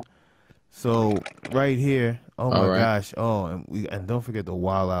gentlemen. So right here, oh my gosh, and don't forget the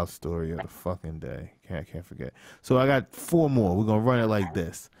wild out story of the fucking day. Can't forget. So I got 4 more. We're gonna run it like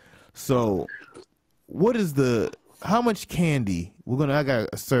this. So how much candy? I got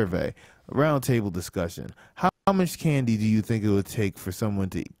a survey, a roundtable discussion. How much candy do you think it would take for someone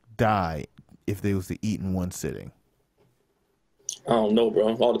to die if they was to eat in one sitting? I don't know,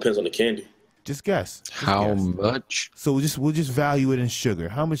 bro. All depends on the candy. Just guess. How much? So we'll just value it in sugar.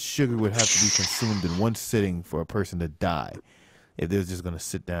 How much sugar would have to be consumed in one sitting for a person to die if they was just gonna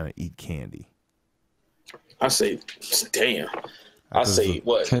sit down and eat candy? I say, damn. I say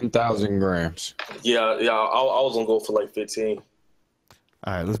what? 10,000 grams. Yeah. I was gonna go for like 15.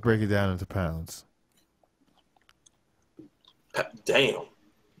 All right, let's break it down into pounds. Damn.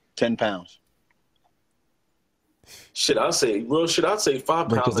 10 pounds. I'd say 5 pounds.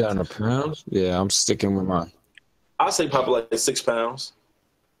 Break it down to pounds? Yeah, I'm sticking with mine. I'd say probably like 6 pounds.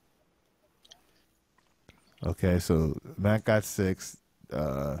 Okay, so Matt got 6.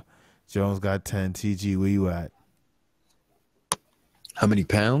 Jones got 10. TG, where you at? How many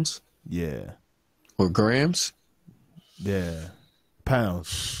pounds? Yeah. Or grams? Yeah.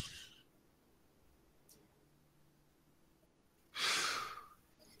 Pounds.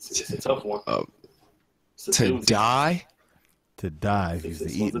 It's a tough one. To die? To die if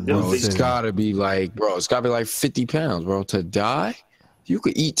he's eating Bro, one it's sitting. gotta be like 50 pounds, bro. To die? You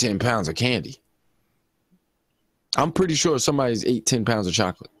could eat 10 pounds of candy. I'm pretty sure somebody's ate 10 pounds of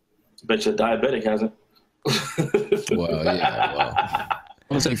chocolate. Bet you're diabetic, hasn't? Well, yeah, well.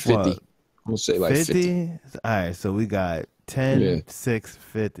 I'm gonna say 50. I'm gonna say like 50. All right, so we got 10, 6,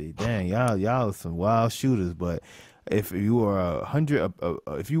 50. Dang, y'all are some wild shooters, but if you are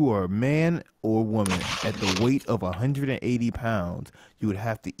if you are a man or woman at the weight of 180 pounds, you would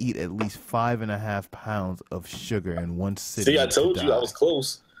have to eat at least 5.5 pounds of sugar in one sitting. See, I told you I was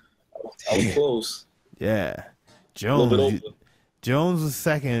close. I was close. Yeah, Jones was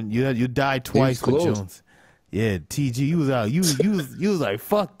second. You died twice with Jones. Yeah, TG, you was out. You was like,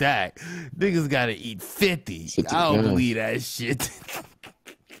 fuck that. Niggas gotta eat 50. I don't believe that shit.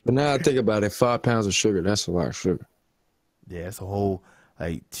 But now I think about it, 5 pounds of sugar, that's a lot of sugar. Yeah, it's a whole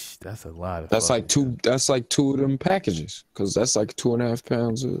that's a lot of. That's like two of them packages, because that's like 2.5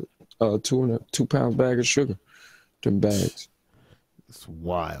 pounds of 2 pound bag of sugar. Them bags. It's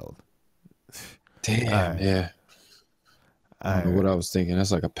wild. Damn, yeah. I don't know what I was thinking.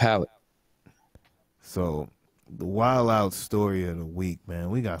 That's like a pallet. So the wild out story of the week, man.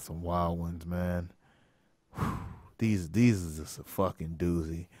 We got some wild ones, man. these is just a fucking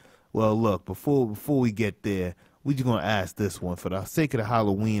doozy. Well, look, before we get there, we just gonna ask this one for the sake of the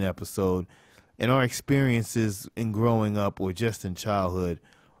Halloween episode and our experiences in growing up or just in childhood.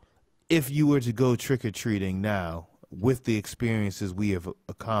 If you were to go trick or treating now with the experiences we have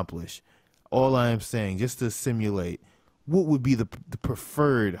accomplished, all I am saying, just to simulate, what would be the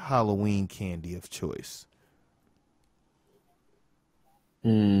preferred Halloween candy of choice?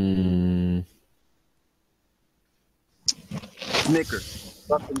 Snickers.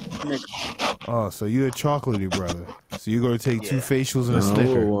 Fucking Snickers. Oh, so you're a chocolatey brother. So you're going to take two facials and a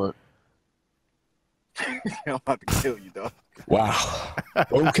Snicker. I'm about to kill you, dog. Wow.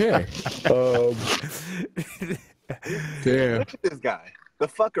 Okay. Damn. Look at this guy. The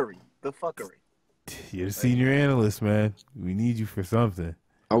fuckery. You're the senior analyst, man. We need you for something.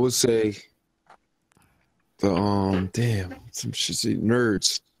 I would say the some shit,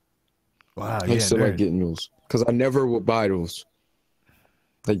 nerds. Wow, I used to like getting those because I never would buy those.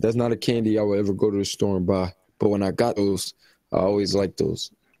 Like that's not a candy I would ever go to the store and buy. But when I got those, I always liked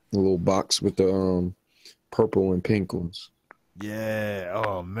those. The little box with the purple and pink ones. Yeah.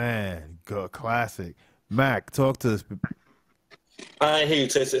 Oh man, good classic. Mac, talk to us. I ain't hear you.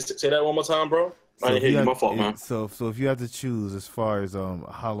 Say that one more time, bro. I didn't hear you. My fault, man. So if you had to choose as far as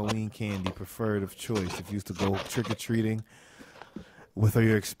Halloween candy preferred of choice, if you used to go trick or treating, with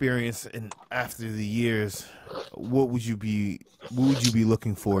your experience and after the years, what would you be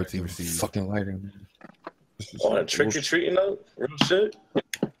looking forward to receive? Fucking lighter, man. On a trick or treating note, real shit.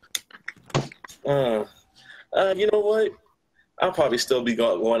 You know what? I'll probably still be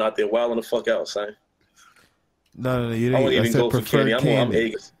going out there wilding the fuck out, son. No, you I didn't. won't even go for candy. I'm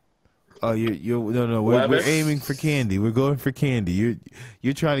Vegas. Oh, we're aiming for candy. We're going for candy.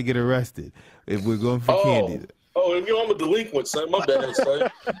 You're trying to get arrested. If we're going for candy. Oh, I'm a delinquent, son. My bad, son.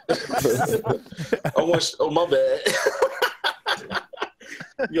 My bad.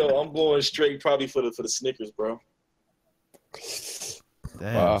 Yo, I'm going straight probably for the Snickers, bro.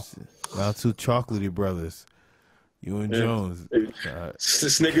 Damn. Wow. Now two chocolatey brothers. You and Jones.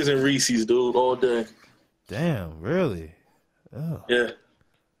 Snickers and Reese's, dude, all day. Damn, really? Oh. Yeah.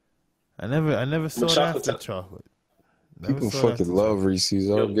 I never saw that after chocolate. People fucking love Reese's.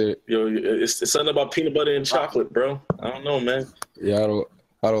 I don't get it. Yo, it's something about peanut butter and chocolate, bro. I don't know, man. Yeah,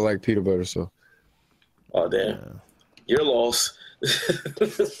 I don't like peanut butter, so. Oh damn, yeah. You're lost.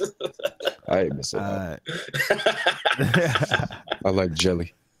 I ain't missing out. I like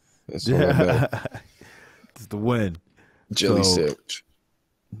jelly. That's what I bet. It's the win. Jelly sandwich.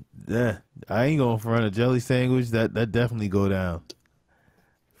 Yeah, I ain't going for a jelly sandwich. That definitely go down.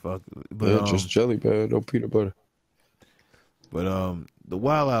 Fuck, but just jelly, man. No peanut butter. But the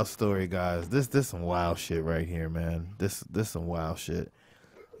Wild Out story, guys. This some wild shit right here, man. This some wild shit.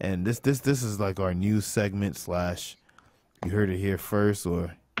 And this is like our news segment / you heard it here first,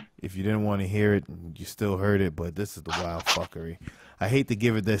 or if you didn't want to hear it, you still heard it. But this is the wild fuckery. I hate to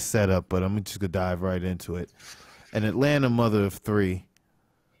give it this setup, but I'm just gonna dive right into it. An Atlanta mother of 3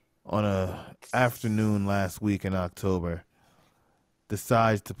 on a afternoon last week in October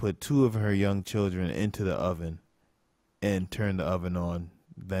decides to put 2 of her young children into the oven and turn the oven on,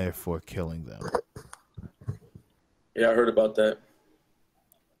 therefore killing them. Yeah, I heard about that.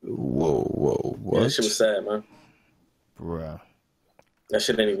 Whoa, what? Yeah, that shit was sad, man. Bruh. That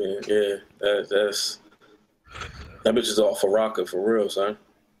shit ain't even, that bitch is off for rocker for real, son.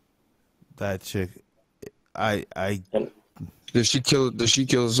 That chick, Did she kill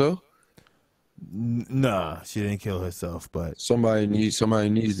herself? Nah, she didn't kill herself, but somebody needs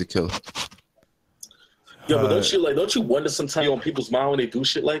to kill her. Yeah, but don't you wonder sometimes on people's mind when they do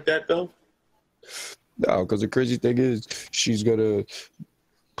shit like that though? No, because the crazy thing is she's gonna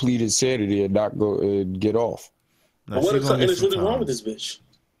plead insanity and not go and get off. No, but what if something is really wrong with this bitch?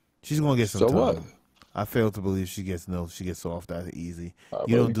 She's gonna get some time. What? I fail to believe she gets off that easy.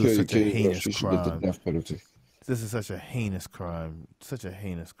 You don't do such a heinous crime. Get the death penalty. This is such a heinous crime. Such a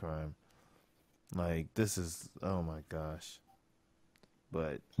heinous crime. Like, this is, oh my gosh.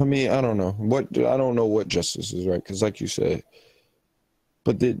 But I mean, I don't know what justice is right, because like you said,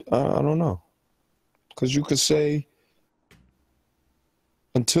 but I don't know, because you could say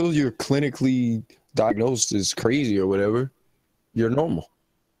until you're clinically diagnosed as crazy or whatever, you're normal.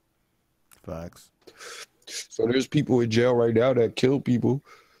 Facts. So there's people in jail right now that kill people,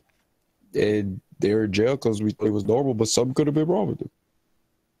 and they're in jail because we thought it was normal, but something could have been wrong with them.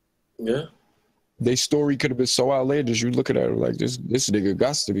 Yeah. Their story could have been so outlandish. You're looking at it like, this nigga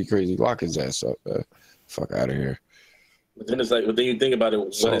got to be crazy. Lock his ass up. Fuck out of here. But then you think about it,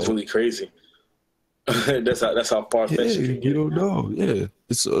 what is really crazy. that's how far-fetched you don't know. Yeah.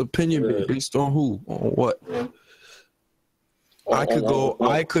 It's an opinion based on who? On what?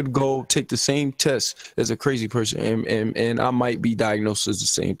 I could go take the same test as a crazy person, and I might be diagnosed as the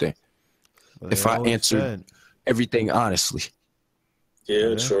same thing if I answered everything honestly.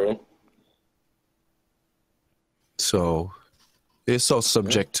 Yeah, true. So it's all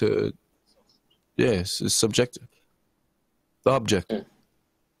subject to, yes, it's subjective. The objective.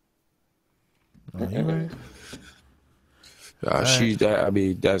 Oh, you right. I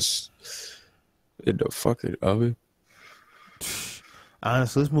mean, that's in the fucking oven.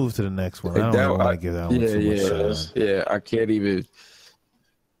 Honestly, let's move to the next one. I don't even want to give that one too much time. Yeah, I can't even.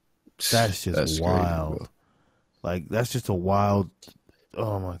 That's just wild. Crazy, like, that's just a wild.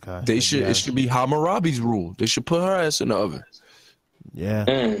 Oh my god. It should be Hammurabi's rule. They should put her ass in the oven.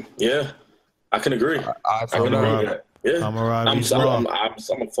 Yeah. Yeah, I can agree. I can agree with that. Yeah, Hammurabi's law. I'm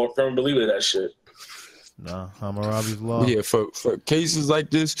a firm believer of that shit. No, Hammurabi's law. Yeah, for cases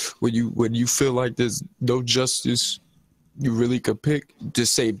like this, when you feel like there's no justice, you really could pick the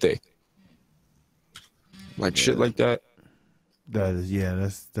same thing. Like shit like that. That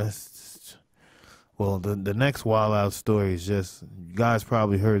is, that's. Well, the next wild out story is just, you guys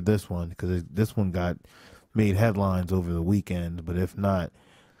probably heard this one because this one made headlines over the weekend. But if not,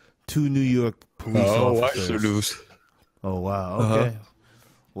 2 New York police officers. Oh wow, okay.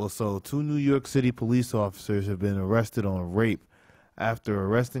 Well, so 2 New York City police officers have been arrested on rape after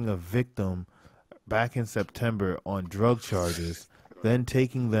arresting a victim back in September on drug charges, then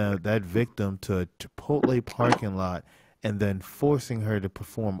taking that victim to a Chipotle parking lot and then forcing her to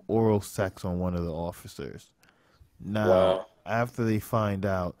perform oral sex on one of the officers. Now, after they find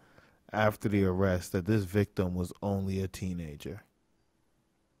out, after the arrest, that this victim was only a teenager.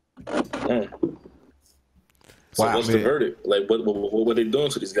 So what's the verdict? Like, what were they doing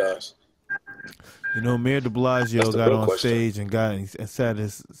to these guys? You know, Mayor de Blasio got on stage and said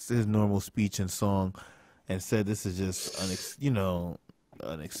his normal speech and song and said this is just,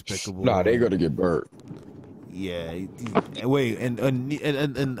 unexplicable. Nah, they're going to get burned. Yeah. Wait, and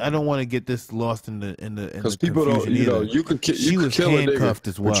I don't want to get this lost in the because people don't, she was handcuffed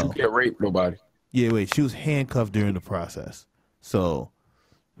as well. But you can't rape nobody. Yeah, wait, she was handcuffed during the process. So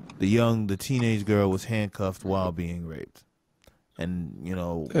the teenage girl was handcuffed while being raped. And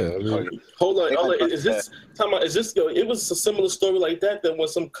hold on. Is this it was a similar story like that when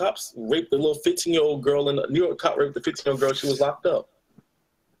some cops raped a little 15-year-old girl, and a New York cop raped the 15-year-old girl, she was locked up.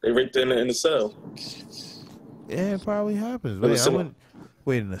 They raped her in the cell. Yeah, it probably happens. Wait,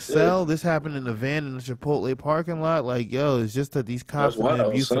 in the cell? Yeah. This happened in the van in the Chipotle parking lot? Like, yo, it's just that these cops with the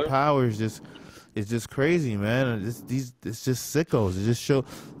abuse of power it's just crazy, man. It's just sickos. It just show,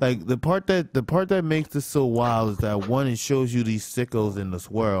 like, the part that makes this so wild is that, one, it shows you these sickos in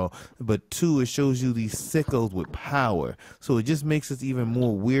this world, but two, it shows you these sickos with power. So it just makes us even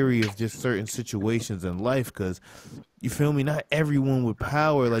more weary of just certain situations in life, because, you feel me? Not everyone with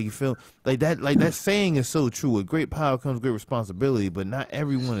power, like, you feel like that saying is so true. With great power comes great responsibility, but not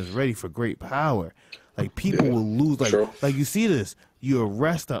everyone is ready for great power. Like, people will lose, like you see this. You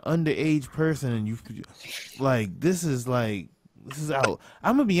arrest an underage person, and this is out.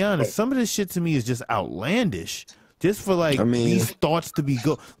 I'm gonna be honest. Some of this shit to me is just outlandish. Just for these thoughts to be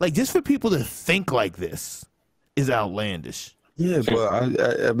just for people to think like this is outlandish. Yeah, but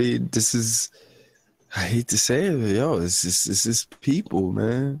I mean, this is. I hate to say it, yo. It's just people,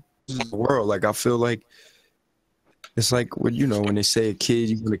 man. This is the world. Like, I feel like it's like when they say a kid,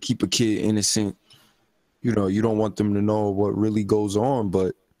 you're gonna keep a kid innocent. You don't want them to know what really goes on,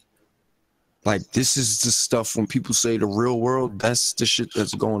 but like, this is the stuff when people say the real world, that's the shit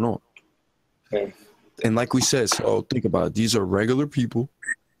that's going on. Okay. And like we said, so think about it. These are regular people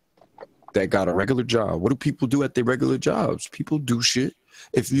that got a regular job. What do people do at their regular jobs? People do shit.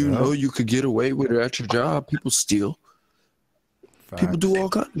 If you know you could get away with it at your job, people steal. Facts. People do all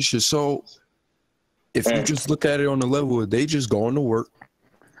kinds of shit. So if you just look at it on the level of they just going to work,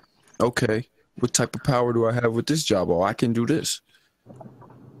 okay, what type of power do I have with this job? Oh, I can do this.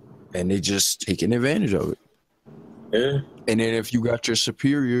 And they just taking advantage of it. Yeah. And then if you got your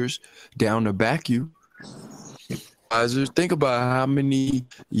superiors down to back you, think about how many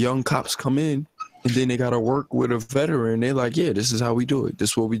young cops come in and then they got to work with a veteran. They're like, yeah, this is how we do it.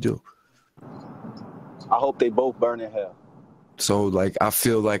 This is what we do. I hope they both burn in hell. So, like, I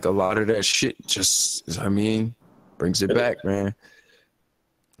feel like a lot of that shit just, brings it back, man.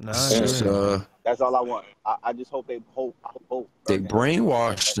 That's all I want. I just hope they both. They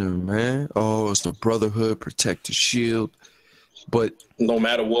brainwashed them, man. Oh, it's the brotherhood, protect the shield. But no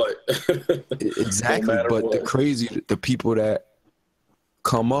matter what. Exactly. No matter but what. The people that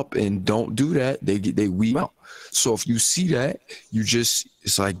come up and don't do that, they weed out. So if you see that,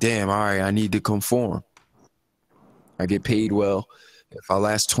 it's like, damn, all right, I need to conform. I get paid well. If I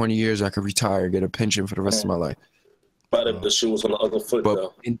last 20 years, I could retire, get a pension for the rest of my life. But if the shoe was on the other foot, But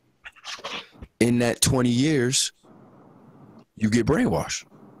though. In that 20 years, you get brainwashed.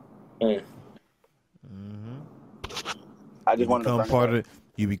 I just wanted to bring it up.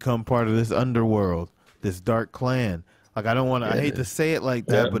 You become part of this underworld, this dark clan. Like I don't want to. I hate to say it like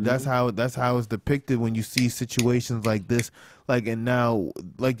that, but that's how it's depicted when you see situations like this. Like and now,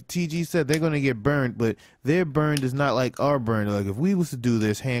 like TG said, they're gonna get burned, but their burned is not like our burned. Like if we was to do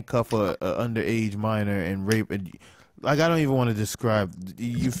this, handcuff a underage minor and rape. Like I don't even want to describe.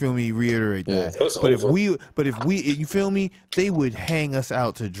 You feel me? Reiterate that. But if we, you feel me? They would hang us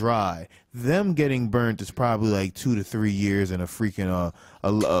out to dry. Them getting burnt is probably like 2 to 3 years in a freaking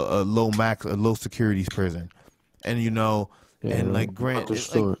a low security prison. And you know, and like Grant,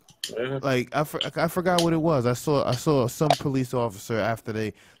 like I forgot what it was. I saw some police officer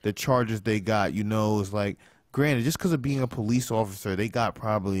after the charges they got. You know, it's like granted, just because of being a police officer, they got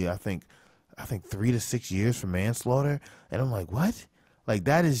probably I think 3 to 6 years for manslaughter. And I'm like, what? Like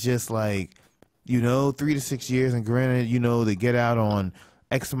that is just like, you know, 3 to 6 years. And granted, you know, they get out on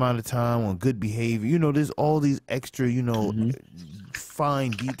X amount of time on good behavior. You know, there's all these extra, you know,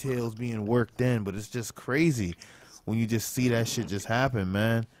 fine details being worked in, but it's just crazy when you just see that shit just happen,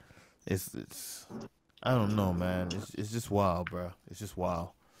 man. It's I don't know, man. It's just wild, bro. It's just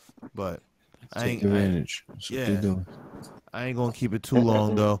wild. But I ain't gonna keep it too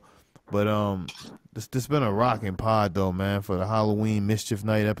long though. But this been a rocking pod though, man, for the Halloween Mischief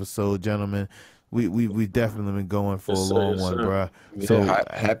Night episode, gentlemen. We definitely been going for a long one, bro. So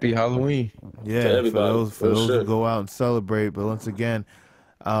happy Halloween. Yeah, for those who go out and celebrate. But once again,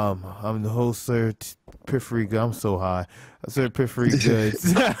 I'm the host, Sir Piffery. I'm so high, Sir PifferyGoodz.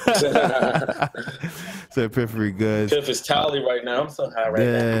 Sir PifferyGoodz. Piff is tally right now. I'm so high right now.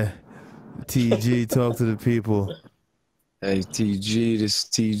 Yeah, TG, talk to the people. Hey TG, this is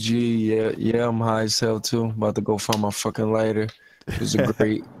TG. Yeah, I'm high as hell too. About to go find my fucking lighter. It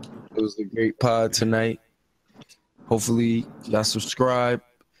was a great pod tonight. Hopefully y'all subscribe.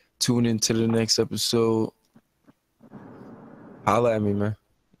 Tune into the next episode. Holla at me, man.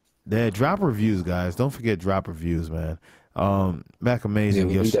 Yeah, drop reviews, guys. Don't forget drop reviews, man. Mac Amazing.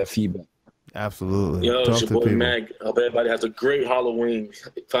 Yeah, we need that feedback. Absolutely. Yo, talk it's your to boy people. Mac. Hope everybody has a great Halloween.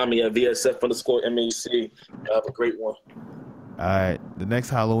 Find me at VSF_MAC. Have a great one. All right, the next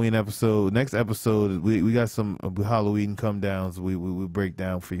Halloween episode. We got some Halloween come downs. We break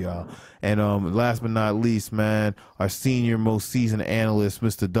down for y'all. And last but not least, man, our senior most seasoned analyst,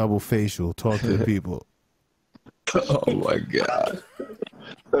 Mr. Double Facial. Talk to the people. Oh my God.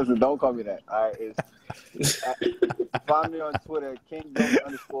 Listen, don't call me that. All right, find me on Twitter,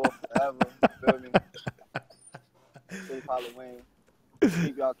 King_forever. Feel me? Safe Halloween.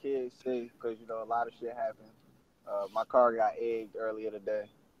 Keep y'all kids safe because you know a lot of shit happened. My car got egged earlier today.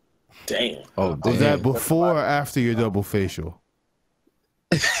 Damn. Oh, was that before or after your double facial?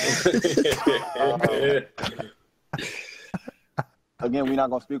 Again, we're not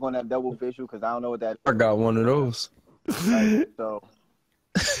gonna speak on that double facial because I don't know what that is. I got one of those. Right, so,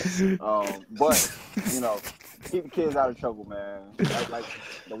 but you know, keep the kids out of trouble, man. Like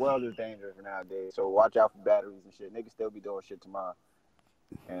the world is dangerous nowadays, so watch out for batteries and shit. Niggas still be doing shit tomorrow,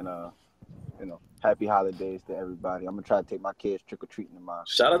 and you know, happy holidays to everybody. I'm gonna try to take my kids trick or treating tomorrow.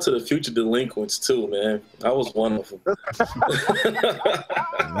 Shout out to the future delinquents too, man. I was one of them.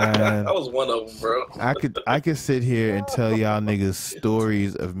 Man, I was one of them, bro. I could sit here and tell y'all niggas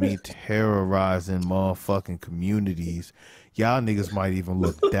stories of me terrorizing motherfucking communities. Y'all niggas might even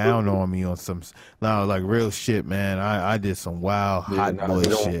look down on me on some like real shit, man. I did some wild hot boy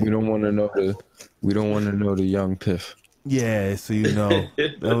shit. We don't want to know the young Piff. Yeah, so you know,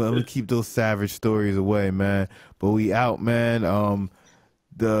 I'm gonna keep those savage stories away, man. But we out, man.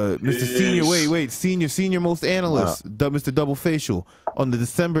 The Mr. Senior, senior most analyst, Mr. Double Facial, on the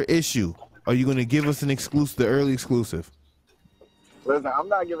December issue. Are you gonna give us an exclusive, the early exclusive? Listen, I'm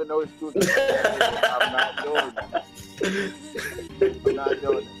not giving no exclusive. I'm not doing that. I'm not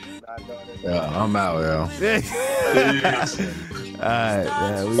doing it. Yeah, I'm out, yo. All right,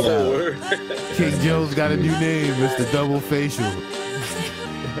 man, we out. King Joe's got a new name, Mr. Double Facial.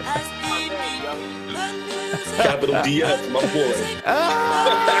 Capital DF, my boy.